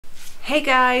Hey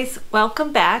guys,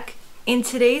 welcome back. In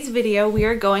today's video, we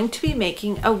are going to be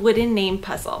making a wooden name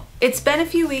puzzle. It's been a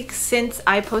few weeks since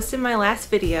I posted my last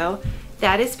video.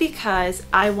 That is because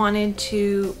I wanted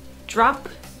to drop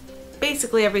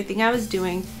basically everything I was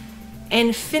doing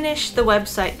and finish the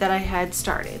website that I had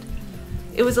started.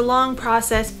 It was a long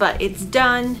process, but it's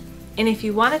done. And if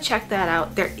you want to check that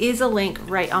out, there is a link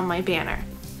right on my banner.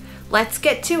 Let's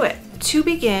get to it. To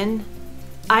begin,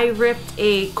 I ripped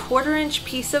a 1/4 inch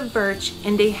piece of birch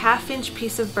and a 1/2 inch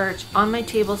piece of birch on my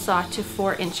table saw to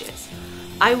 4 inches.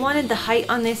 I wanted the height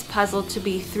on this puzzle to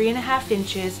be 3.5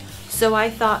 inches, so I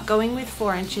thought going with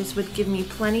 4 inches would give me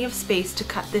plenty of space to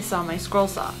cut this on my scroll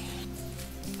saw.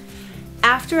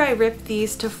 After I ripped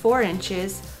these to 4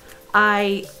 inches,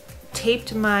 I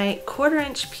taped my 1/4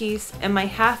 inch piece and my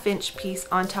 1/2 inch piece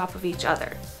on top of each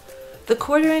other. The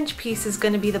 1/4 inch piece is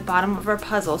going to be the bottom of our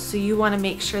puzzle, so you want to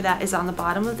make sure that is on the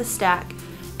bottom of the stack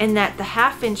and that the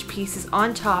 1/2 inch piece is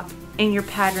on top and your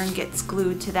pattern gets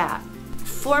glued to that.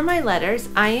 For my letters,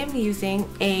 I am using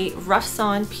a rough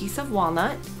sawn piece of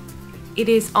walnut. It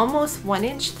is almost 1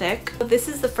 inch thick. This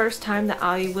is the first time that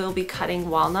I will be cutting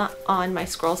walnut on my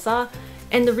scroll saw,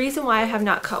 and the reason why I have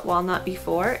not cut walnut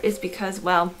before is because,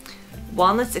 well,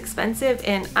 walnut's expensive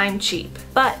and I'm cheap.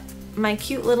 But my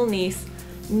cute little niece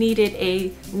needed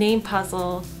a name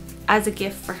puzzle as a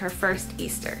gift for her first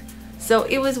Easter. So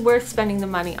it was worth spending the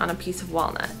money on a piece of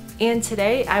walnut. And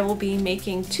today I will be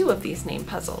making 2 of these name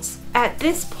puzzles. At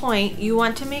this point, you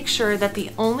want to make sure that the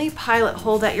only pilot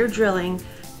hole that you're drilling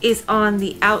is on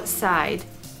the outside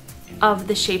of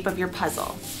the shape of your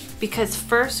puzzle. Because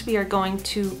first we are going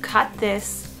to cut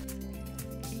this.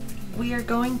 We are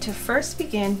going to first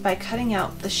begin by cutting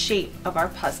out the shape of our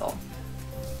puzzle.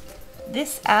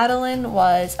 This Adhesive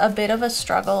was a bit of a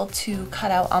struggle to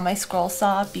cut out on my scroll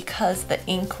saw because the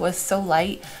ink was so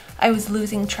light. I was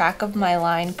losing track of my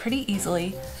line pretty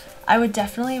easily. I would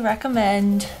definitely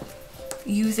recommend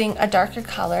using a darker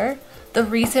color. The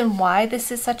reason why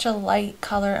this is such a light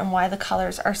color and why the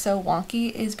colors are so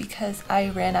wonky is because I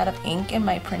ran out of ink in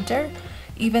my printer.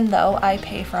 Even though I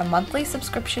pay for a monthly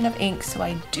subscription of ink so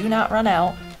I do not run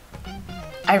out,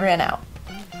 I ran out.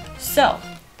 So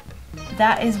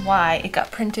that is why it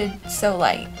got printed so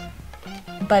light,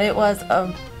 but it was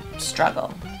a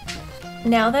struggle.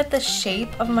 Now that the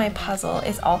shape of my puzzle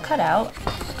is all cut out,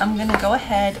 I'm gonna go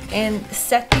ahead and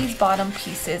set these bottom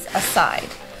pieces aside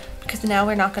because now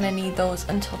we're not gonna need those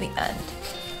until the end.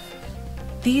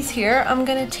 These here I'm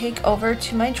gonna take over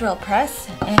to my drill press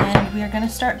and we are gonna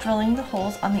start drilling the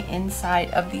holes on the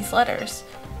inside of these letters.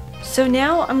 So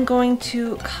now I'm going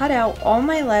to cut out all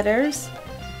my letters,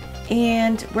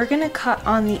 and we're gonna cut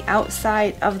on the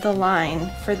outside of the line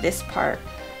for this part.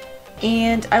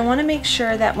 And I wanna make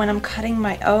sure that when I'm cutting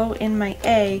my O and my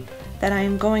A, that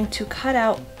I'm going to cut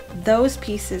out those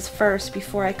pieces first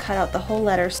before I cut out the whole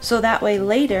letter, so that way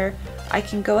later I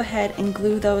can go ahead and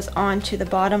glue those onto the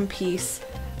bottom piece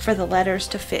for the letters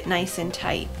to fit nice and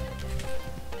tight.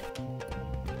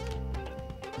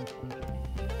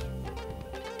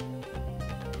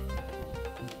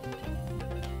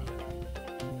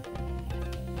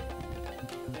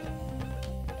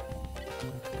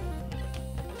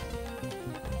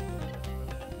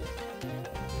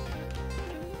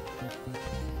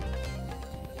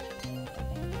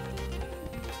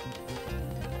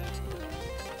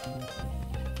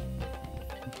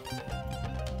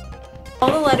 All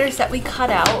the letters that we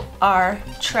cut out are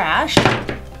trashed,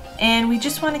 and we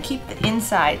just want to keep the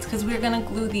insides because we're going to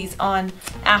glue these on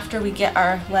after we get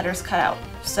our letters cut out.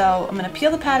 So I'm going to peel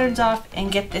the patterns off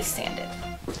and get this sanded.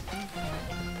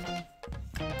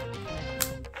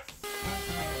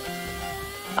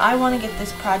 I want to get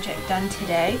this project done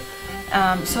today,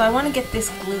 so I want to get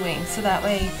this gluing so that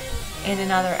way in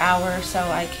another hour or so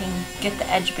I can get the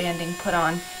edge banding put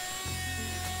on.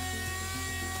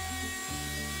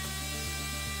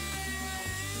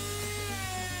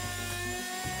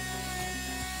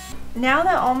 Now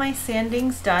that all my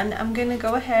sanding's done, I'm going to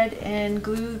go ahead and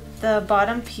glue the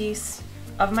bottom piece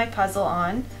of my puzzle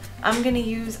on. I'm going to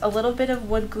use a little bit of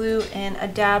wood glue and a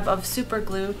dab of super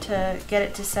glue to get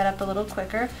it to set up a little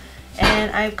quicker.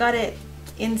 And I've got it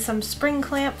in some spring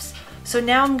clamps. So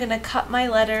now I'm going to cut my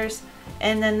letters,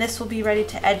 and then this will be ready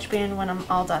to edge band when I'm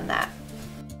all done that.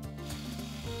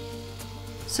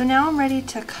 So now I'm ready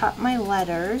to cut my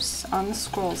letters on the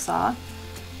scroll saw.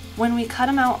 When we cut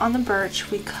them out on the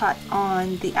birch, we cut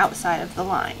on the outside of the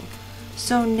line.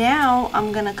 So now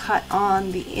I'm going to cut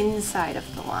on the inside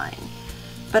of the line,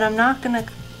 but I'm not going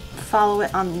to follow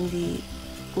it on the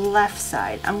left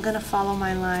side. I'm going to follow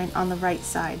my line on the right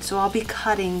side. So I'll be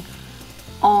cutting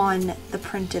on the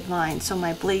printed line, so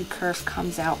my blade kerf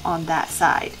comes out on that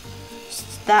side.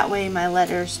 That way my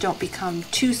letters don't become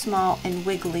too small and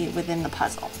wiggly within the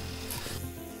puzzle.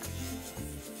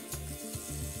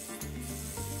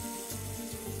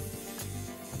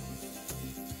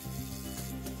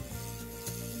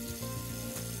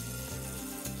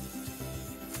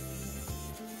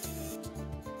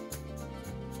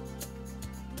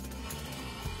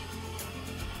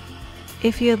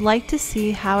 If you'd like to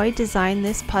see how I designed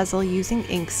this puzzle using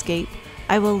Inkscape,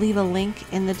 I will leave a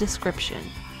link in the description.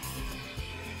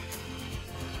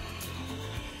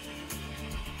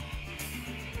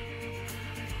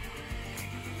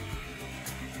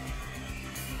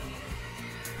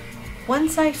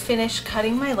 Once I finished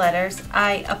cutting my letters,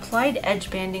 I applied edge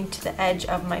banding to the edge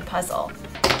of my puzzle.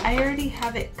 I already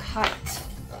have it cut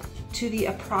to the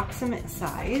approximate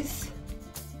size.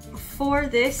 For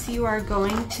this, you are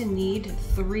going to need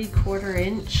 3/4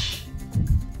 inch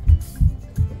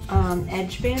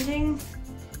edge banding.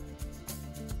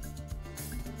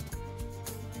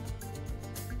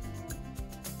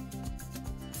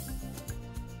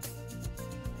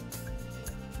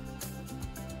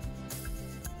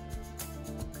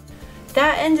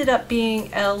 That ended up being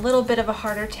a little bit of a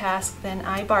harder task than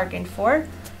I bargained for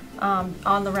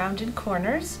on the rounded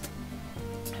corners,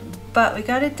 but we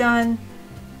got it done.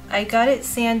 I got it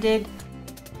sanded.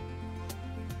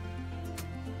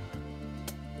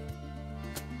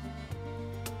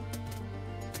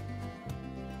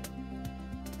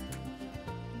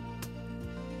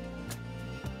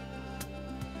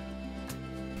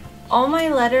 All my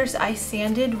letters I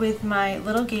sanded with my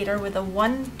little gator with a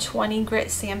 120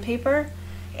 grit sandpaper,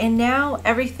 and now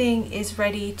everything is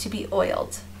ready to be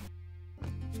oiled.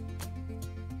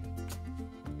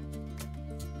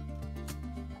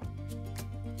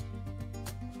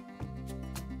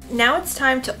 Now it's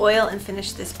time to oil and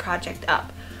finish this project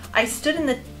up. I stood in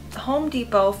the Home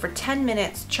Depot for 10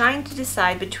 minutes trying to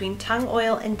decide between Tung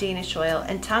Oil and Danish oil,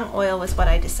 and Tung Oil was what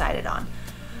I decided on.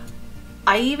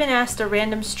 I even asked a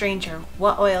random stranger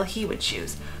what oil he would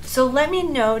choose. So let me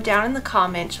know down in the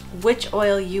comments which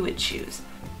oil you would choose,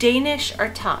 Danish or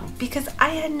Tung, because I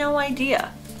had no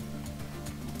idea.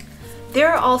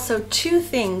 There are also two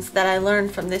things that I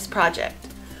learned from this project.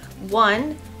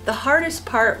 One, the hardest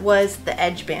part was the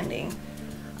edge banding.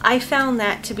 I found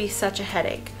that to be such a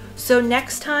headache. So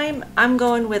next time, I'm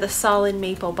going with a solid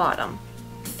maple bottom.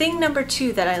 Thing number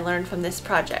two that I learned from this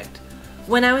project.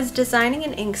 When I was designing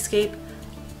in Inkscape,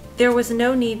 there was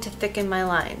no need to thicken my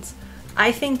lines.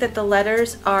 I think that the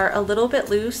letters are a little bit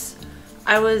loose.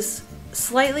 I was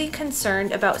slightly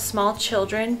concerned about small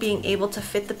children being able to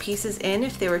fit the pieces in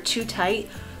if they were too tight,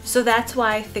 so that's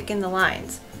why I thickened the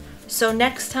lines. So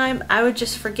next time I would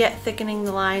just forget thickening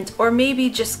the lines, or maybe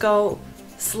just go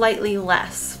slightly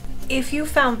less. If you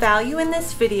found value in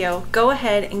this video, go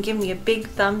ahead and give me a big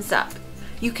thumbs up.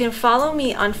 You can follow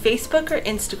me on Facebook or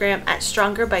Instagram at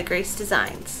Stronger by Grace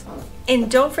Designs. And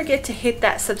don't forget to hit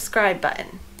that subscribe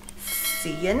button.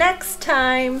 See you next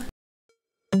time!